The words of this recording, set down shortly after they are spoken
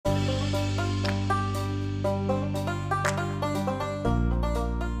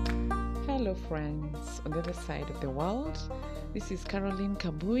on the other side of the world. This is Caroline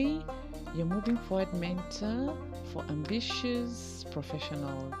Kabui, your moving forward mentor for ambitious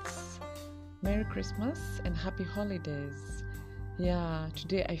professionals. Merry Christmas and happy holidays. Yeah,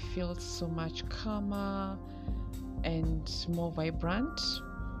 today I feel so much calmer and more vibrant.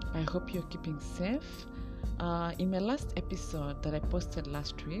 I hope you're keeping safe. In my last episode that I posted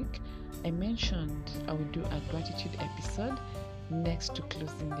last week, I mentioned I would do a gratitude episode next to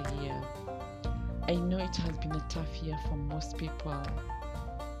closing the year. I know it has been a tough year for most people,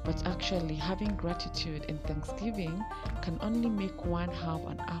 but actually having gratitude and thanksgiving can only make one have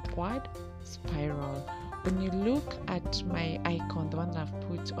an upward spiral. When you look at my icon, the one that I've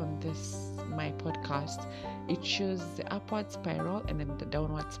put on my podcast, it shows the upward spiral and then the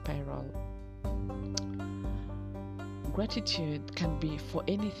downward spiral. Gratitude can be for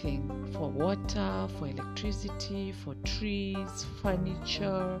anything, for water, for electricity, for trees,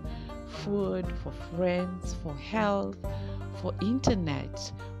 furniture, food, for friends, for health, for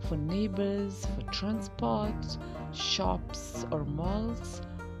internet, for neighbors, for transport, shops or malls,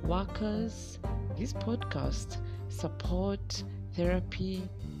 workers, this podcast, support, therapy,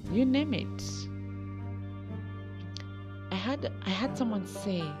 you name it. I had someone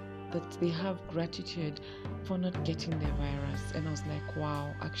say that they have gratitude for not getting the virus, and I was like,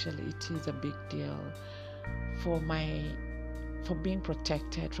 wow, actually it is a big deal for being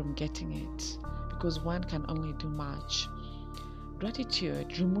protected from getting it, because one can only do much.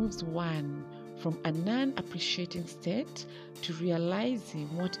 Gratitude removes one from a non-appreciating state to realizing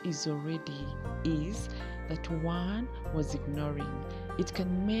what is already is that one was ignoring. It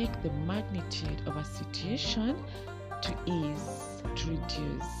can make the magnitude of a situation to ease, to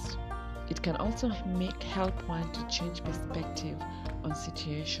reduce. It can also help one to change perspective on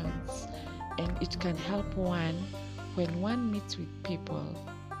situations, and it can help one when one meets with people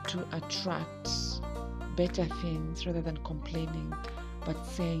to attract better things rather than complaining, but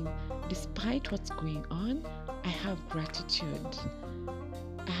saying, despite what's going on, I have gratitude.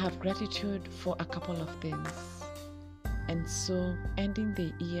 I have gratitude for a couple of things. And so ending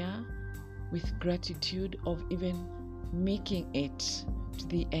the year with gratitude of even making it to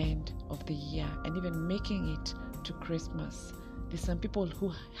the end of the year and even making it to Christmas. There's some people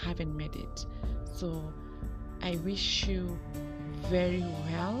who haven't made it. So I wish you very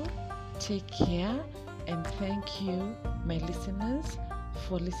well. Take care, and thank you, my listeners,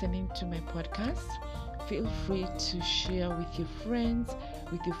 for listening to my podcast. Feel free to share with your friends,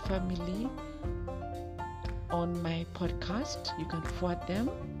 with your family on my podcast. You can forward them.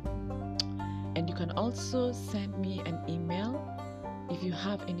 And you can also send me an email if you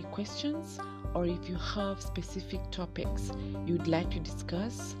have any questions or if you have specific topics you'd like to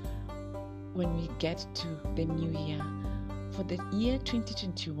discuss when we get to the new year. For the year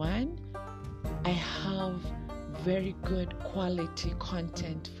 2021, I have very good quality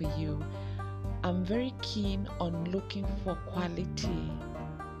content for you. I'm very keen on looking for quality.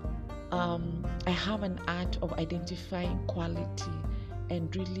 I have an art of identifying quality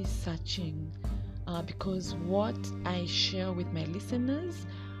and really searching, because what I share with my listeners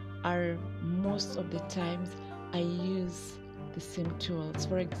are most of the times I use the same tools.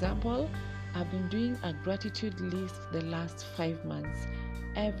 For example, I've been doing a gratitude list the last 5 months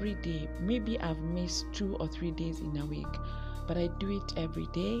every day. Maybe I've missed 2 or 3 days in a week, but I do it every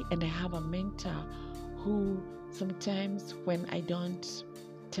day, and I have a mentor who sometimes when I don't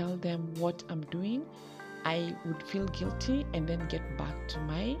tell them what I'm doing, I would feel guilty and then get back to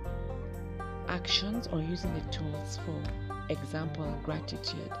my actions or using the tools, for example,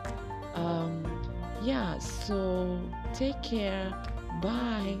 gratitude. So take care.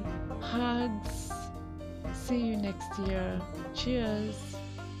 Bye. Hugs. See you next year. Cheers.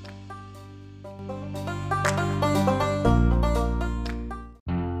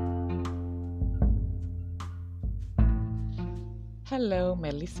 Hello, my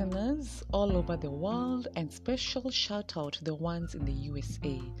listeners all over the world, and special shout out to the ones in the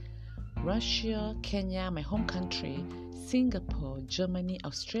USA, Russia, Kenya, my home country, Singapore, Germany,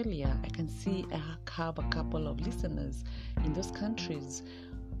 Australia. I can see I have a couple of listeners in those countries.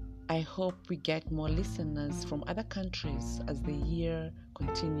 I hope we get more listeners from other countries as the year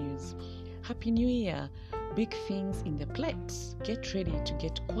continues. Happy New Year! Big things in the plate. Get ready to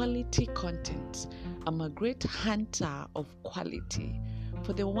get quality content. I'm a great hunter of quality.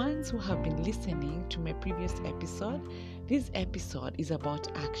 For the ones who have been listening to my previous episode, this episode is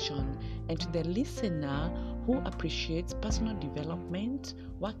about action. And to the listener who appreciates personal development,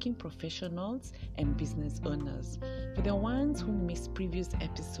 working professionals, and business owners. For the ones who missed previous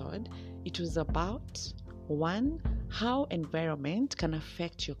episode, it was about 1. how environment can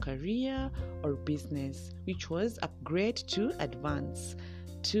affect your career or business, which was upgrade to advance.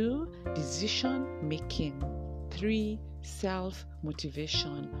 2. Decision making. 3.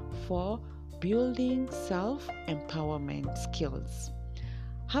 Self-motivation. 4. Building self-empowerment skills.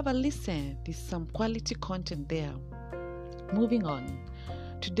 Have a listen. There's some quality content there. Moving on.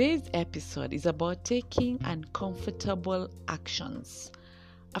 Today's episode is about taking uncomfortable actions.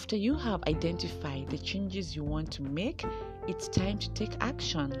 After you have identified the changes you want to make, it's time to take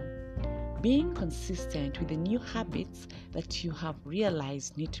action. Being consistent with the new habits that you have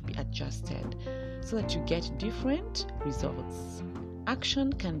realized need to be adjusted so that you get different results.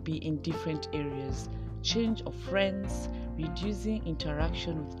 Action can be in different areas: change of friends, reducing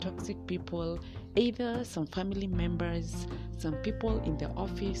interaction with toxic people, either some family members, some people in the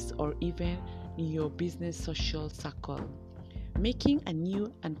office, or even in your business social circle. Making a new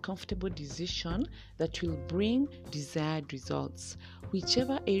uncomfortable decision that will bring desired results,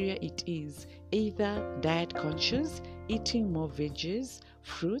 whichever area it is, either diet conscious, eating more veggies,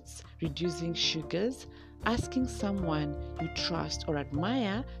 fruits, reducing sugars, asking someone you trust or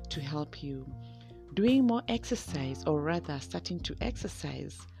admire to help you, doing more exercise, or rather starting to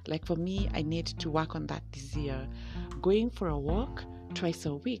exercise. Like for me, I need to work on that this year. Going for a walk twice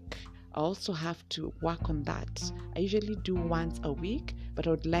a week. I also have to work on that. I usually do once a week, but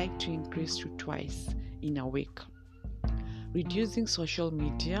I would like to increase to twice in a week. Reducing social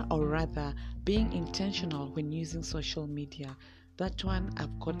media, or rather being intentional when using social media. That one,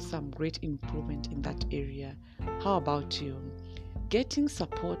 I've got some great improvement in that area. How about you? Getting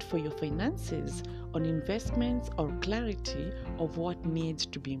support for your finances on investments or clarity of what needs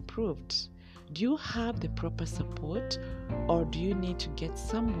to be improved. Do you have the proper support, or do you need to get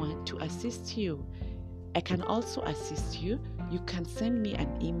someone to assist you? I can also assist you. You can send me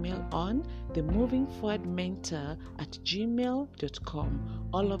an email on themovingforwardmentor@gmail.com.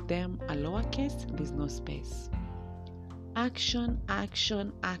 All of them are lowercase, there's no space. Action,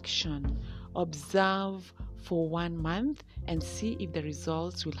 action, action. Observe for 1 month and see if the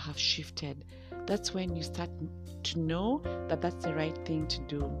results will have shifted. That's when you start to know that that's the right thing to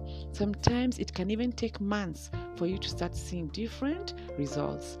do. Sometimes it can even take months for you to start seeing different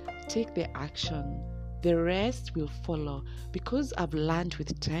results. Take the action. The rest will follow, because I've learned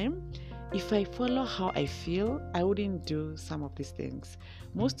with time, if I follow how I feel, I wouldn't do some of these things.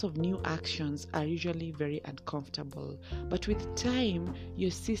 Most of new actions are usually very uncomfortable, but with time,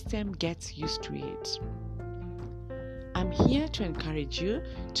 your system gets used to it. I'm here to encourage you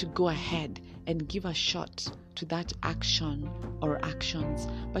to go ahead and give a shot to that action or actions.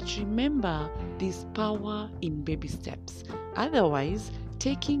 But remember, there's power in baby steps. Otherwise,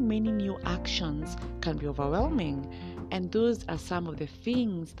 taking many new actions can be overwhelming. And those are some of the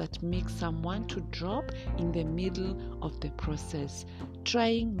things that make someone to drop in the middle of the process.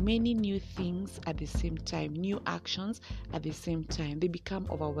 Trying many new things at the same time, new actions at the same time, they become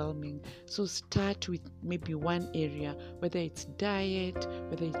overwhelming. So start with maybe one area, whether it's diet,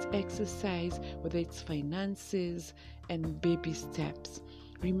 whether it's exercise, whether it's finances, and baby steps.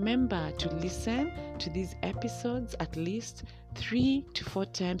 Remember to listen to these episodes at least 3 to 4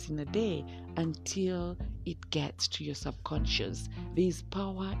 times in a day until it gets to your subconscious. There is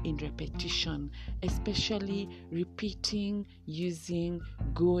power in repetition, especially repeating using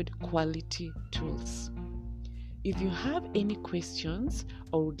good quality tools. If you have any questions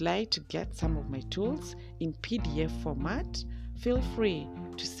or would like to get some of my tools in PDF format, feel free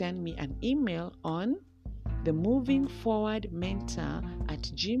to send me an email on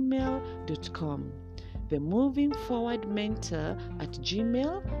themovingforwardmentor@gmail.com.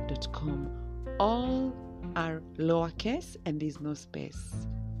 themovingforwardmentor@gmail.com. All are lowercase and there's no space.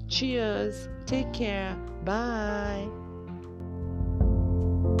 Cheers. Take care. Bye.